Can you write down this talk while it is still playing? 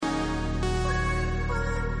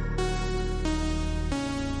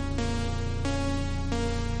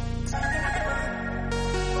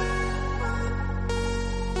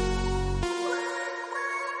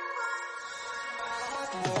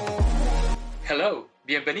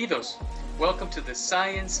Bienvenidos. Welcome to the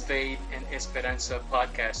Science, Faith, and Esperanza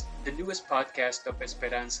podcast, the newest podcast of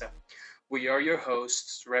Esperanza. We are your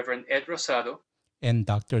hosts, Reverend Ed Rosado and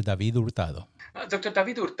Dr. David Hurtado. Dr.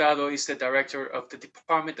 David Hurtado is the director of the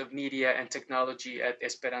Department of Media and Technology at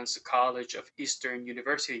Esperanza College of Eastern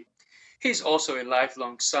University. He is also a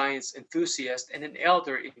lifelong science enthusiast and an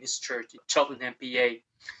elder in his church in Cheltenham,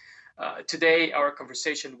 PA. Today, our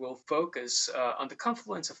conversation will focus on the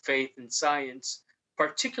confluence of faith and science,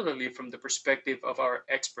 particularly from the perspective of our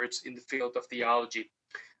experts in the field of theology.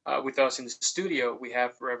 With us in the studio, we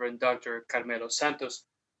have Reverend Dr. Carmelo Santos.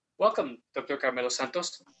 Welcome, Dr. Carmelo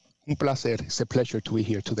Santos. Un placer. It's a pleasure to be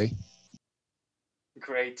here today.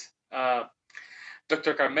 Great.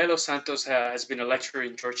 Dr. Carmelo Santos has been a lecturer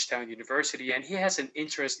in Georgetown University, and he has an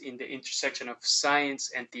interest in the intersection of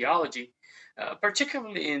science and theology,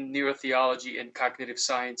 particularly in neurotheology and cognitive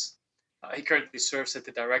science. He currently serves as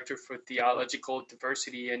the Director for Theological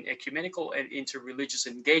Diversity and Ecumenical and Interreligious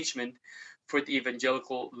Engagement for the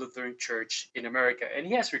Evangelical Lutheran Church in America. And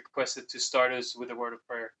he has requested to start us with a word of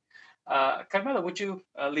prayer. Carmelo, would you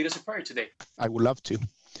lead us in prayer today? I would love to.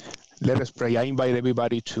 Let us pray. I invite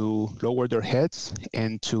everybody to lower their heads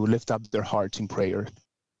and to lift up their hearts in prayer.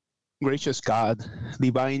 Gracious God,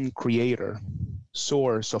 divine creator,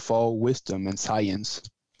 source of all wisdom and science,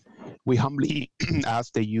 we humbly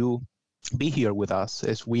ask that you be here with us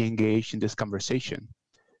as we engage in this conversation.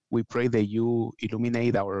 We pray that you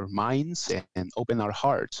illuminate our minds and open our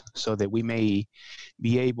hearts so that we may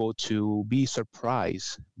be able to be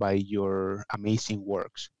surprised by your amazing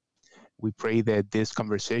works. We pray that this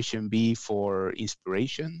conversation be for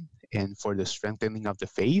inspiration and for the strengthening of the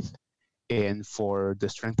faith and for the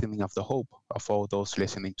strengthening of the hope of all those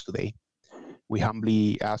listening today. We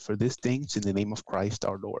humbly ask for these things in the name of Christ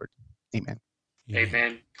our Lord. Amen.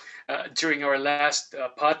 Amen. During our last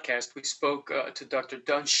podcast, we spoke to Dr.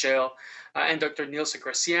 Don Schell and Dr. Nilsa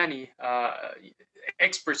Graciani,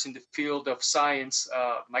 experts in the field of science,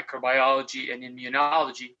 microbiology, and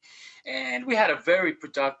immunology. And we had a very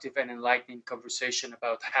productive and enlightening conversation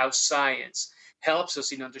about how science helps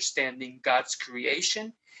us in understanding God's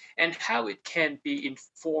creation and how it can be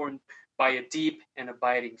informed by a deep and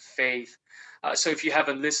abiding faith. So if you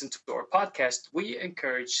haven't listened to our podcast, we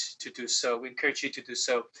encourage you to do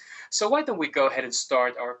so. So why don't we go ahead and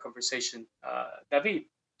start our conversation? David,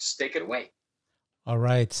 just take it away. All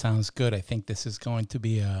right, sounds good. I think this is going to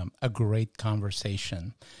be a great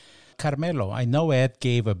conversation. Carmelo, I know Ed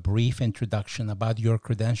gave a brief introduction about your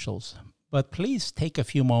credentials, but please take a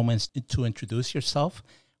few moments to introduce yourself.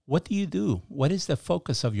 What do you do? What is the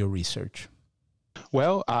focus of your research?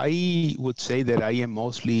 Well, I would say that I am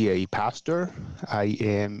mostly a pastor. I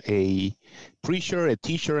am a preacher, a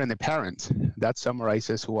teacher, and a parent. That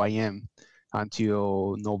summarizes who I am.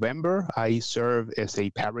 Until November, I served as a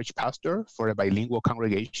parish pastor for a bilingual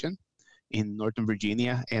congregation in Northern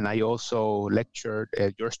Virginia, and I also lectured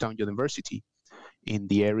at Georgetown University in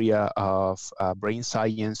the area of brain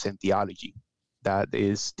science and theology. That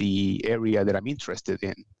is the area that I'm interested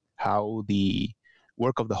in, how the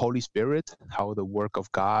work of the Holy Spirit, how the work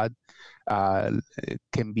of God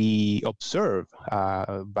can be observed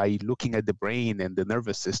by looking at the brain and the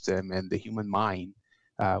nervous system and the human mind,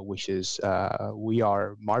 which is we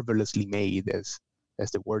are marvelously made, as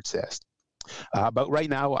the word says. But right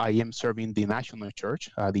now, I am serving the National Church,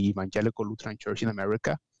 the Evangelical Lutheran Church in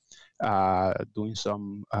America, doing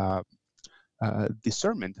some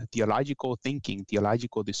discernment, theological thinking,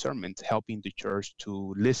 theological discernment, helping the church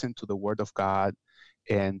to listen to the Word of God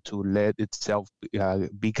and to let itself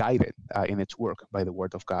be guided in its work by the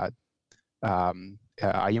Word of God.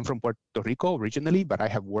 I am from Puerto Rico originally, but I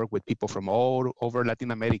have worked with people from all over Latin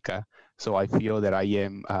America, so I feel that I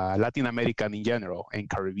am Latin American in general and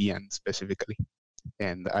Caribbean specifically.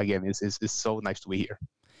 And again, it's so nice to be here.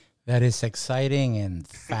 That is exciting and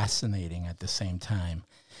fascinating at the same time.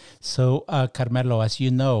 So, Carmelo, as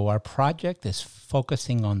you know, our project is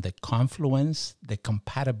focusing on the confluence, the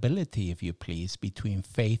compatibility, if you please, between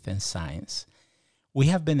faith and science. We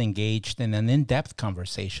have been engaged in an in-depth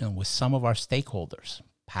conversation with some of our stakeholders,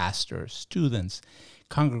 pastors, students,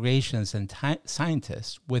 congregations, and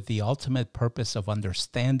scientists, with the ultimate purpose of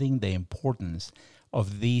understanding the importance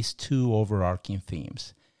of these two overarching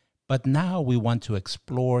themes. But now we want to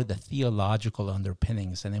explore the theological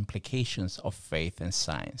underpinnings and implications of faith and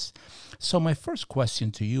science. So my first question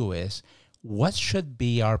to you is, what should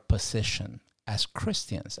be our position as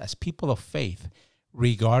Christians, as people of faith,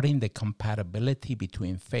 regarding the compatibility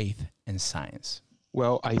between faith and science?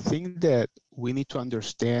 Well, I think that we need to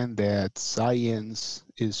understand that science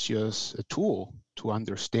is just a tool to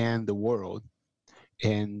understand the world.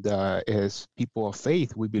 And as people of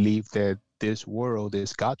faith, we believe that this world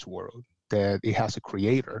is God's world, that it has a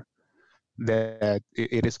creator, that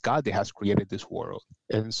it is God that has created this world.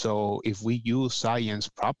 And so if we use science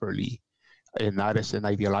properly and not as an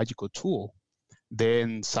ideological tool,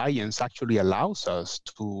 then science actually allows us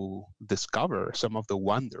to discover some of the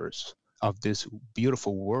wonders of this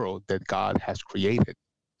beautiful world that God has created.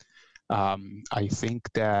 I think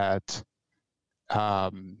that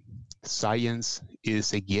science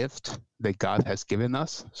is a gift that God has given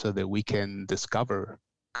us so that we can discover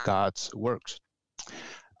God's works.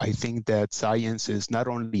 I think that science is not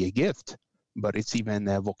only a gift, but it's even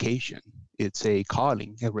a vocation. It's a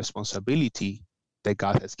calling, a responsibility that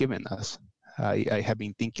God has given us. I have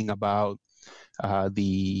been thinking about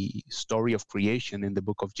the story of creation in the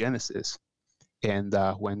book of Genesis. And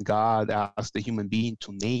when God asked the human being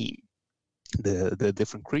to name the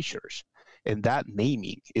different creatures, and that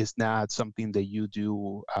naming is not something that you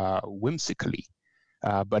do whimsically,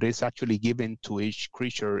 but it's actually given to each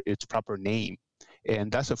creature its proper name.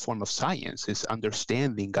 And that's a form of science, is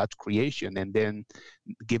understanding God's creation and then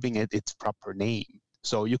giving it its proper name.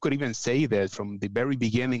 So you could even say that from the very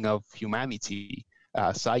beginning of humanity,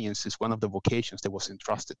 science is one of the vocations that was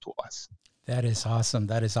entrusted to us. That is awesome.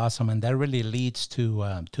 That is awesome. And that really leads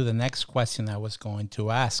to the next question I was going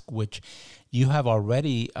to ask, which you have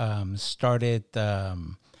already started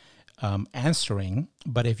answering.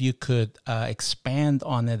 But if you could expand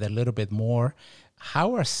on it a little bit more,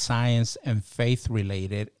 how are science and faith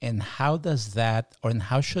related, and how does that, or and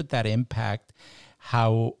how should that impact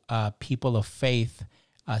how people of faith,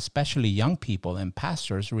 especially young people and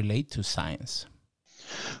pastors, relate to science?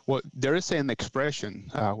 Well, there is an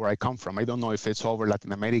expression where I come from. I don't know if it's over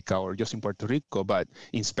Latin America or just in Puerto Rico, but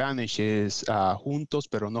in Spanish is juntos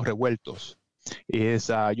pero no revueltos.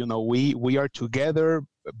 Is, we are together,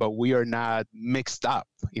 but we are not mixed up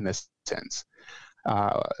in a sense.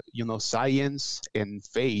 Science and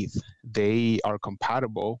faith, they are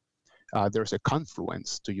compatible. There's a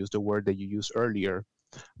confluence, to use the word that you used earlier,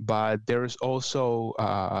 but there's also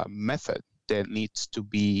a method that needs to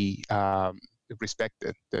be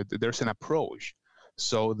respected. There's an approach,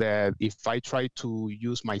 so that if I try to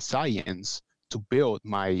use my science to build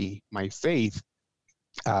my faith,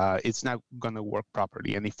 it's not going to work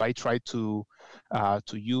properly. And if I try to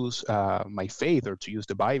use my faith, or to use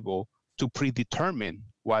the Bible to predetermine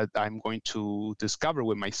what I'm going to discover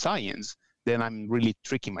with my science, then I'm really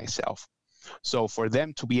tricking myself. So for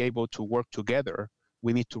them to be able to work together,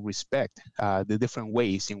 we need to respect the different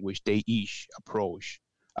ways in which they each approach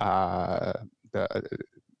the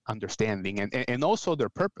understanding, and also their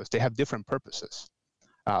purpose. They have different purposes.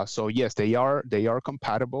 So yes, they are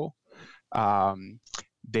compatible.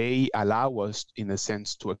 They allow us, in a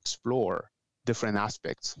sense, to explore different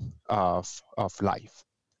aspects of life.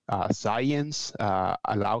 Science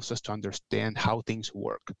allows us to understand how things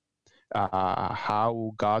work,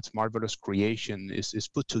 how God's marvelous creation is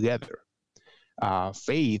put together.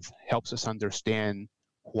 Faith helps us understand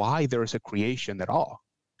why there is a creation at all.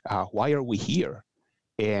 Why are we here?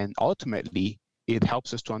 And ultimately, it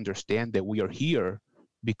helps us to understand that we are here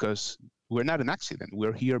because we're not an accident.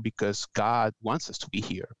 We're here because God wants us to be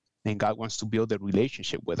here, and God wants to build a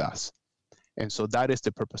relationship with us. And so that is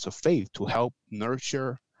the purpose of faith, to help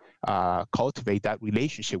nurture, cultivate that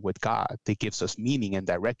relationship with God that gives us meaning and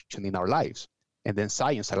direction in our lives. And then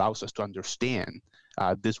science allows us to understand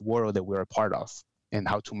this world that we're a part of and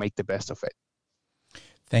how to make the best of it.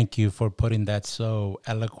 Thank you for putting that so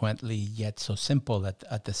eloquently, yet so simple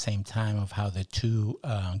at the same time, of how the two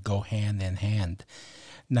go hand in hand.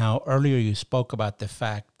 Now, earlier you spoke about the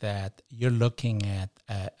fact that you're looking at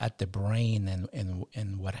the brain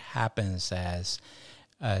and what happens as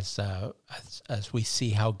we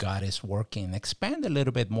see how God is working. Expand a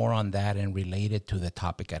little bit more on that and relate it to the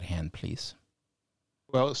topic at hand, please.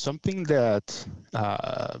 Well, something that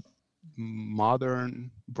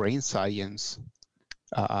modern brain science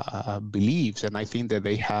believes, and I think that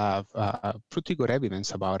they have pretty good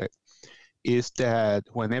evidence about it, is that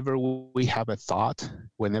whenever we have a thought,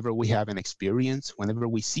 whenever we have an experience, whenever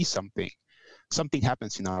we see something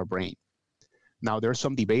happens in our brain. Now, there's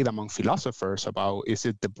some debate among philosophers about, is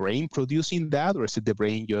it the brain producing that, or is it the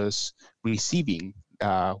brain just receiving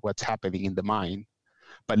what's happening in the mind?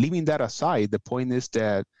 But leaving that aside, the point is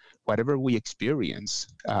that whatever we experience,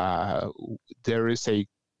 there is a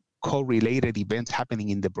correlated event happening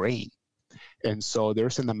in the brain. And so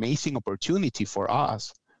there's an amazing opportunity for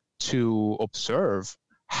us to observe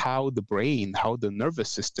how the brain, how the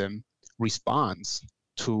nervous system responds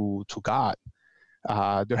to God.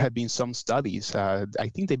 There have been some studies, I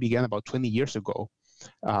think they began about 20 years ago,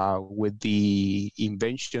 with the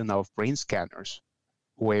invention of brain scanners,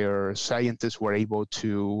 where scientists were able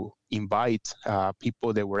to invite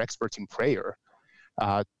people that were experts in prayer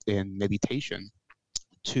and meditation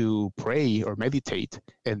to pray or meditate,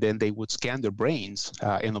 and then they would scan their brains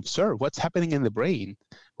and observe what's happening in the brain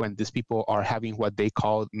when these people are having what they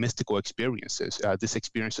call mystical experiences, these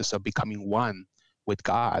experiences of becoming one with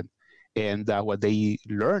God. And what they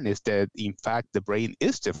learn is that, in fact, the brain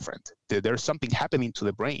is different. There's something happening to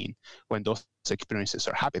the brain when those experiences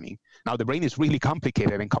are happening. Now, the brain is really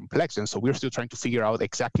complicated and complex, and so we're still trying to figure out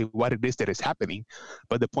exactly what it is that is happening.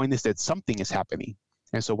 But the point is that something is happening.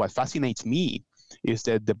 And so what fascinates me is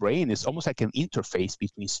that the brain is almost like an interface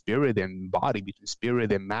between spirit and body, between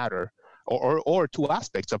spirit and matter, or two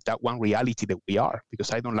aspects of that one reality that we are,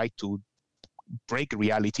 because I don't like to break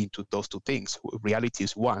reality into those two things. Reality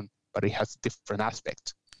is one, but it has different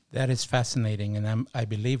aspects. That is fascinating, and I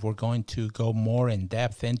believe we're going to go more in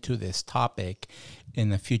depth into this topic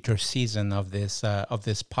in a future season of this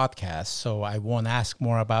podcast. So I won't ask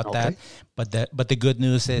more about that. But the good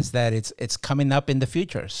news is that it's coming up in the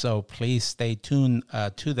future. So please stay tuned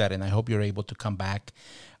to that, and I hope you're able to come back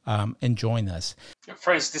and join us.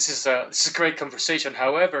 Friends, this is a great conversation.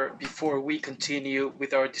 However, before we continue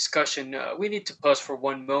with our discussion, we need to pause for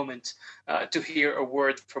one moment to hear a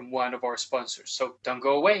word from one of our sponsors. So don't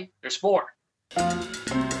go away. There's more.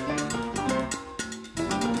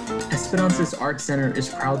 Esperanza's Art Center is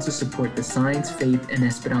proud to support the Science, Faith, and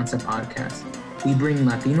Esperanza podcast. We bring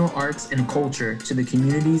Latino arts and culture to the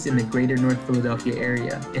communities in the greater North Philadelphia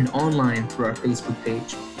area and online through our Facebook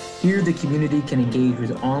page. Here, the community can engage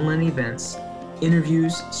with online events,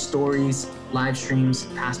 interviews, stories, live streams,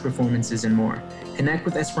 past performances, and more. Connect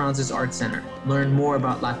with Esperanza's Art Center. Learn more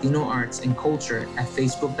about Latino arts and culture at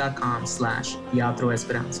facebook.com/Teatro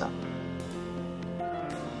Esperanza.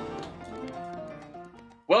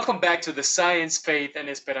 Welcome back to the Science, Faith, and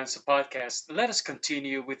Esperanza podcast. Let us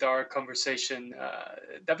continue with our conversation.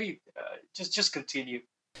 David, just continue.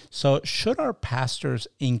 So should our pastors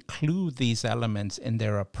include these elements in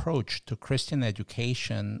their approach to Christian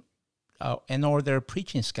education and or their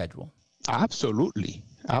preaching schedule? Absolutely.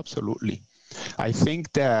 I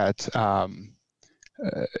think that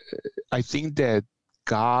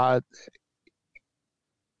God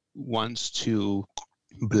wants to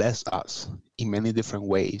bless us in many different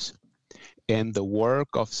ways. And the work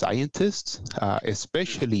of scientists,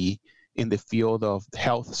 especially in the field of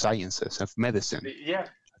health sciences, of medicine,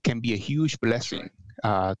 can be a huge blessing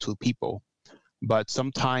to people. But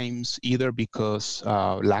sometimes, either because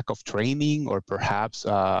lack of training or perhaps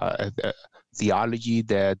a theology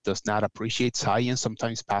that does not appreciate science,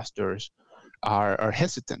 sometimes pastors are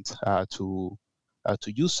hesitant to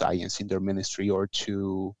use science in their ministry or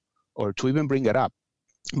to even bring it up.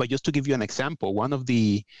 But just to give you an example, one of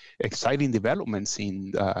the exciting developments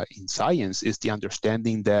in science is the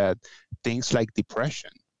understanding that things like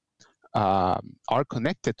depression are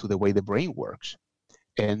connected to the way the brain works.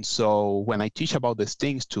 And so when I teach about these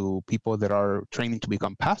things to people that are training to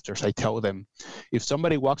become pastors, I tell them, if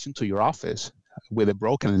somebody walks into your office with a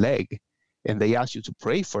broken leg and they ask you to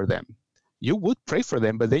pray for them, you would pray for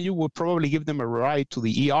them, but then you would probably give them a ride to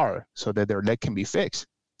the ER so that their leg can be fixed.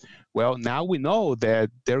 Well, now we know that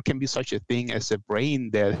there can be such a thing as a brain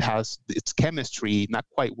that has its chemistry not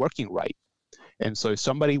quite working right. And so if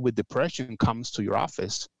somebody with depression comes to your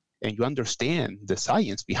office and you understand the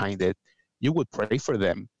science behind it, you would pray for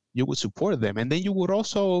them, you would support them, and then you would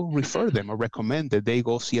also refer them or recommend that they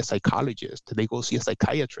go see a psychologist, that they go see a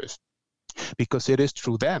psychiatrist, because it is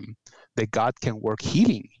through them that God can work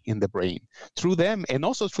healing in the brain, through them and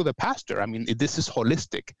also through the pastor. I mean, this is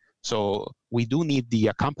holistic. So we do need the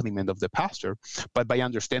accompaniment of the pastor, but by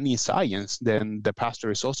understanding science, then the pastor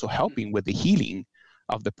is also helping with the healing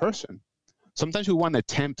of the person. Sometimes we want to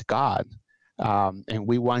tempt God, and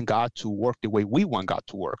we want God to work the way we want God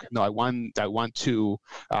to work. No, I want to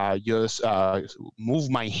just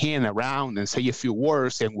move my hand around and say a few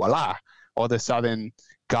words, and voila, all of a sudden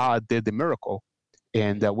God did the miracle.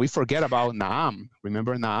 And we forget about Nahum.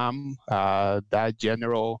 Remember Nahum, that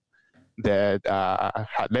general that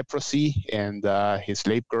had leprosy, and his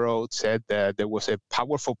slave girl said that there was a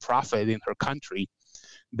powerful prophet in her country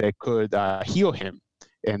that could heal him.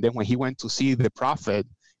 And then when he went to see the prophet,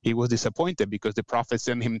 he was disappointed because the prophet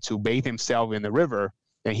sent him to bathe himself in the river.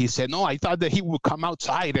 And he said, no, I thought that he would come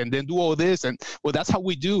outside and then do all this. And well, that's how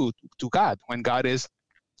we do to God when God is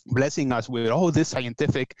blessing us with all this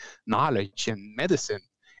scientific knowledge and medicine.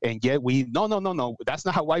 And yet no, that's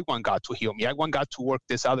not how I want God to heal me. I want God to work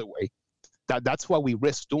this other way. That's what we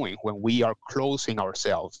risk doing when we are closing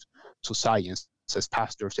ourselves to science as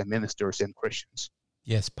pastors and ministers and Christians.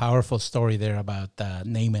 Yes, powerful story there about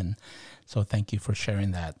Naaman. So thank you for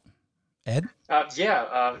sharing that. Ed?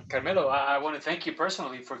 Carmelo, I want to thank you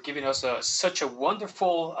personally for giving us such a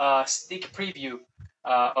wonderful sneak preview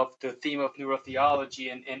of the theme of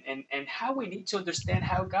neurotheology and how we need to understand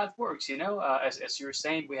how God works. As you're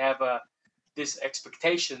saying, we have these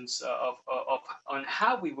expectations of on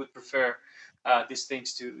how we would prefer these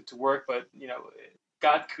things to work, but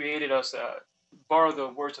God created us. Borrow the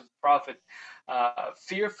words of the prophet,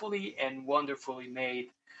 fearfully and wonderfully made.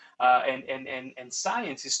 And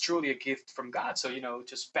science is truly a gift from God. So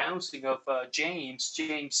just bouncing off James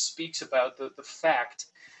speaks about the fact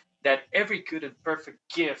that every good and perfect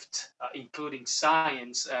gift, including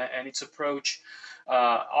science and its approach,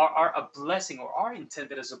 are a blessing or are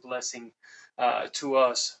intended as a blessing to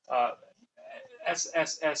us.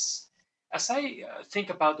 As I think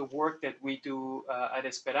about the work that we do at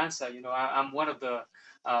Esperanza, I'm one of the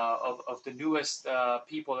newest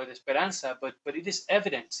people at Esperanza, but it is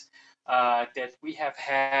evident that we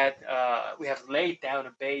have laid down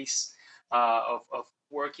a base of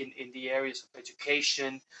work in the areas of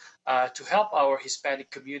education to help our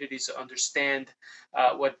Hispanic communities understand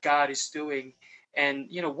what God is doing. And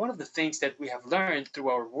one of the things that we have learned through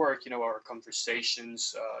our work, our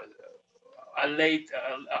conversations,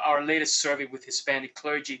 our latest survey with Hispanic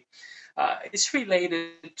clergy, is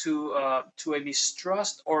related to a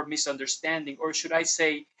mistrust or misunderstanding, or should I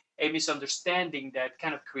say, a misunderstanding that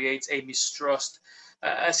kind of creates a mistrust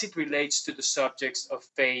as it relates to the subjects of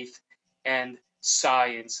faith and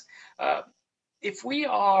science. If we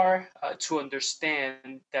are to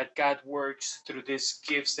understand that God works through these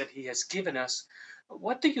gifts that He has given us,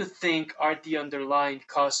 what do you think are the underlying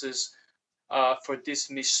causes for this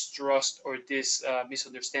mistrust or this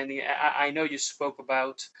misunderstanding? I know you spoke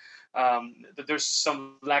about that there's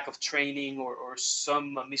some lack of training or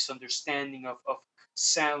some misunderstanding of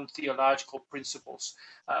sound theological principles.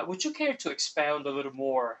 Would you care to expound a little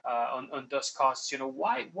more on those causes?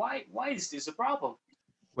 Why is this a problem?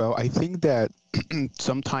 Well, I think that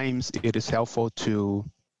sometimes it is helpful to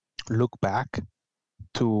look back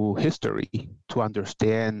to history to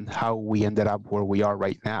understand how we ended up where we are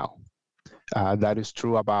right now. That is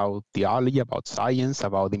true about theology, about science,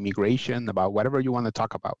 about immigration, about whatever you want to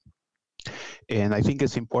talk about. And I think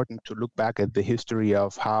it's important to look back at the history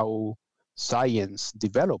of how science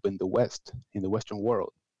developed in the West, in the Western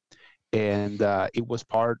world. And it was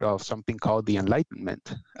part of something called the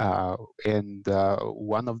Enlightenment. And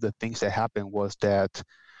one of the things that happened was that,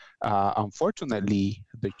 unfortunately,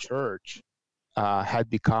 the church had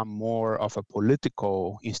become more of a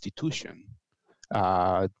political institution,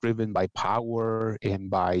 driven by power and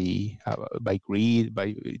by greed,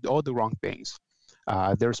 by all the wrong things.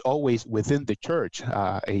 There's always within the church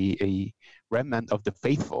a remnant of the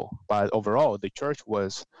faithful, but overall the church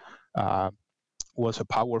was a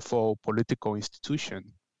powerful political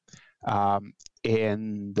institution.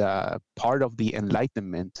 And part of the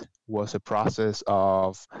Enlightenment was a process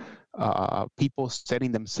of people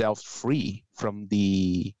setting themselves free from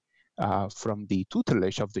the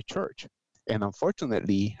tutelage of the church. And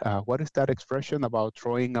unfortunately, what is that expression about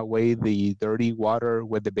throwing away the dirty water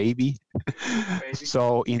with the baby?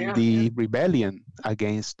 So in the rebellion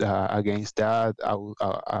against that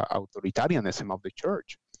authoritarianism of the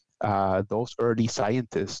church, those early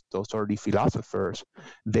scientists, those early philosophers,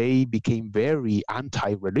 they became very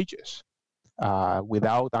anti-religious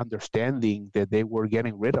without understanding that they were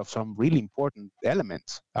getting rid of some really important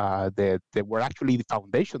elements that were actually the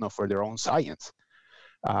foundational for their own science.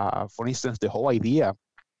 For instance, the whole idea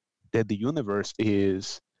that the universe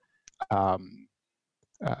is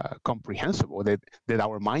comprehensible, that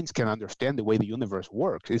our minds can understand the way the universe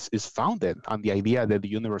works, is founded on the idea that the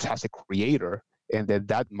universe has a creator, and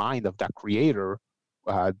that mind of that creator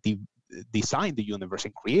designed the universe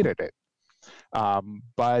and created it.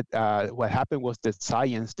 But what happened was that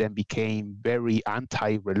science then became very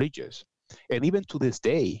anti-religious. And even to this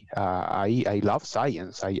day, I love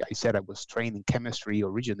science. I said I was trained in chemistry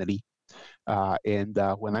originally. And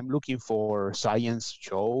when I'm looking for science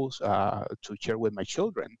shows to share with my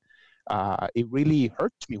children, it really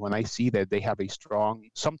hurts me when I see that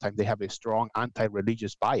sometimes they have a strong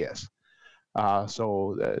anti-religious bias.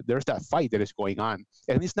 So there's that fight that is going on,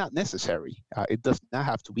 and it's not necessary. It does not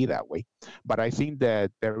have to be that way. But I think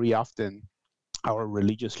that very often our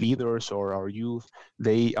religious leaders or our youth,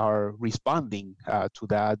 they are responding to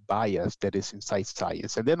that bias that is inside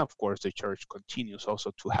science. And then, of course, the church continues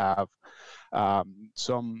also to have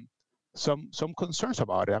some concerns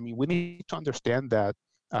about it. I mean, we need to understand that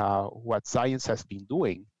what science has been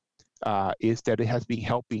doing is that it has been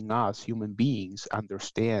helping us, human beings,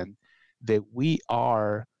 understand that we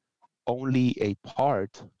are only a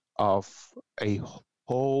part of a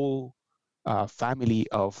whole family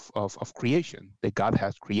of creation that God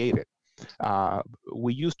has created.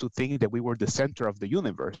 We used to think that we were the center of the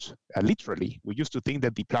universe. Literally, we used to think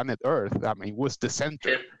that the planet Earth, was the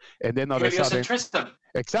center. And then all of a sudden,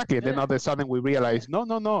 exactly. And then all of a sudden, we realized, no.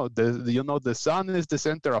 The sun is the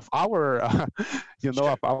center of our,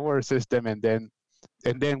 of our system. And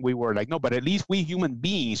then we were like, no, but at least we human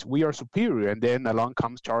beings, we are superior. And then along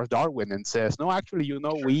comes Charles Darwin and says, no, actually,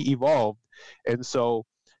 we evolved. And so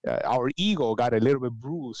our ego got a little bit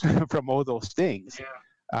bruised from all those things.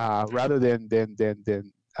 Rather than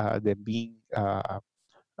being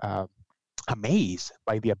amazed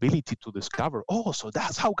by the ability to discover, so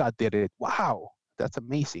that's how God did it. Wow, that's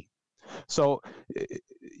amazing. So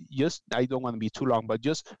I don't want to be too long, but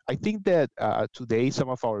I think that today some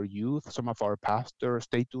of our youth, some of our pastors,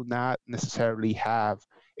 they do not necessarily have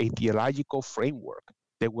a theological framework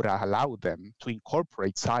that would allow them to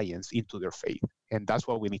incorporate science into their faith. And that's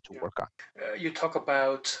what we need to work on. You talk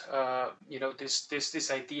about,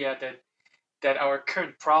 this idea that our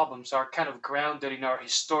current problems are kind of grounded in our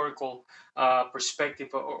historical perspective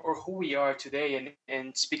or who we are today,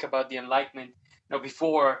 and speak about the Enlightenment.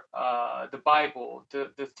 Before the Bible,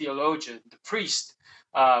 the theologian, the priest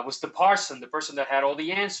was the parson, the person that had all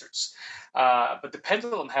the answers. But the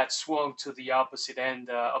pendulum had swung to the opposite end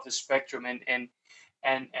of the spectrum, and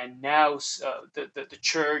now the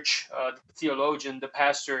church, the theologian, the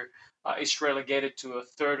pastor is relegated to a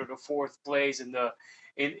third or the fourth place in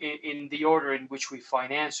the order in which we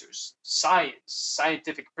find answers.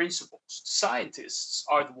 Scientific principles. Scientists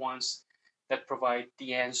are the ones that provide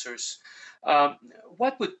the answers.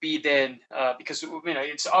 What would be then? Because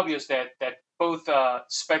it's obvious that both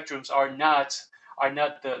spectrums are not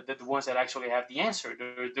the ones that actually have the answer.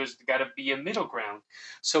 There's got to be a middle ground.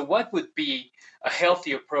 So what would be a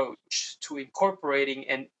healthy approach to incorporating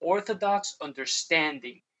an orthodox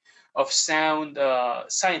understanding of sound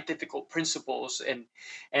scientific principles and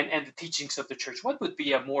the teachings of the church? What would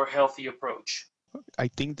be a more healthy approach? I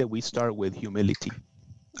think that we start with humility.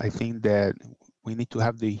 I think that we need to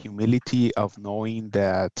have the humility of knowing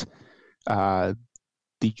that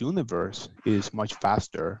the universe is much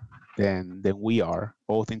faster than we are,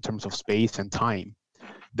 both in terms of space and time.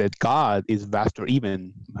 That God is vaster,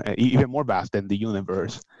 even more vast than the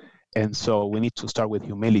universe. And so we need to start with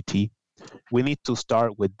humility. We need to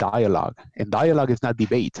start with dialogue. And dialogue is not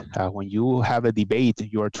debate. When you have a debate,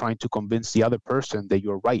 you are trying to convince the other person that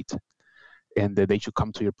you're right and that they should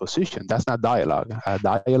come to your position. That's not dialogue.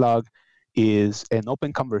 Dialogue is an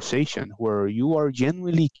open conversation where you are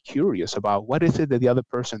genuinely curious about what is it that the other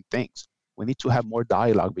person thinks. We need to have more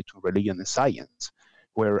dialogue between religion and science,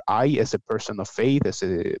 where I, as a person of faith, as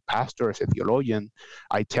a pastor, as a theologian,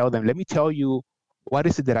 I tell them, let me tell you, what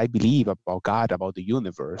is it that I believe about God, about the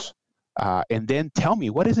universe? And then tell me,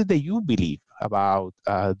 what is it that you believe about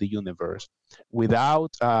the universe,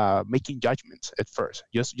 without making judgments at first,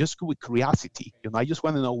 just with curiosity. I just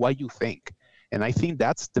want to know what you think. And I think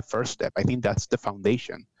that's the first step. I think that's the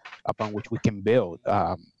foundation upon which we can build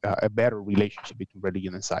a better relationship between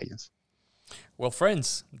religion and science. Well,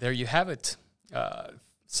 friends, there you have it.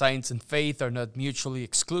 Science and faith are not mutually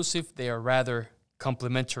exclusive. They are rather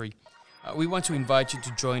complementary. We want to invite you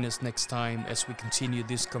to join us next time as we continue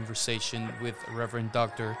this conversation with Reverend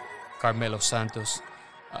Dr. Carmelo Santos.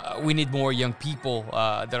 We need more young people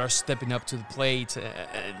that are stepping up to the plate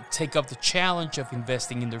and take up the challenge of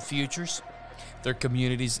investing in their futures, their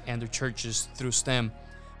communities, and their churches through STEM.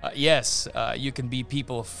 Yes, you can be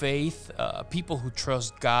people of faith, people who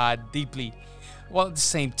trust God deeply, while at the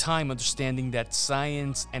same time understanding that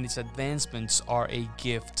science and its advancements are a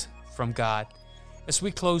gift from God. As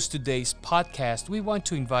we close today's podcast, we want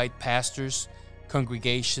to invite pastors,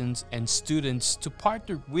 congregations, and students to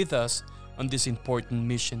partner with us on this important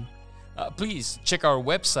mission. Please check our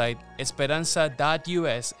website,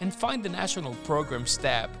 esperanza.us, and find the National Programs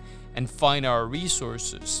tab, and find our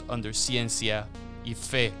resources under Ciencia y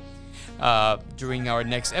Fe. During our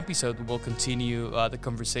next episode, we'll continue the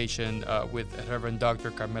conversation with Reverend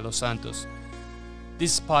Dr. Carmelo Santos.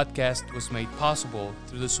 This podcast was made possible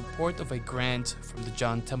through the support of a grant from the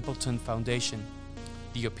John Templeton Foundation.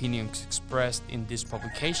 The opinions expressed in this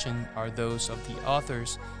publication are those of the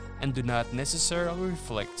authors and do not necessarily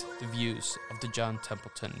reflect the views of the John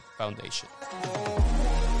Templeton Foundation.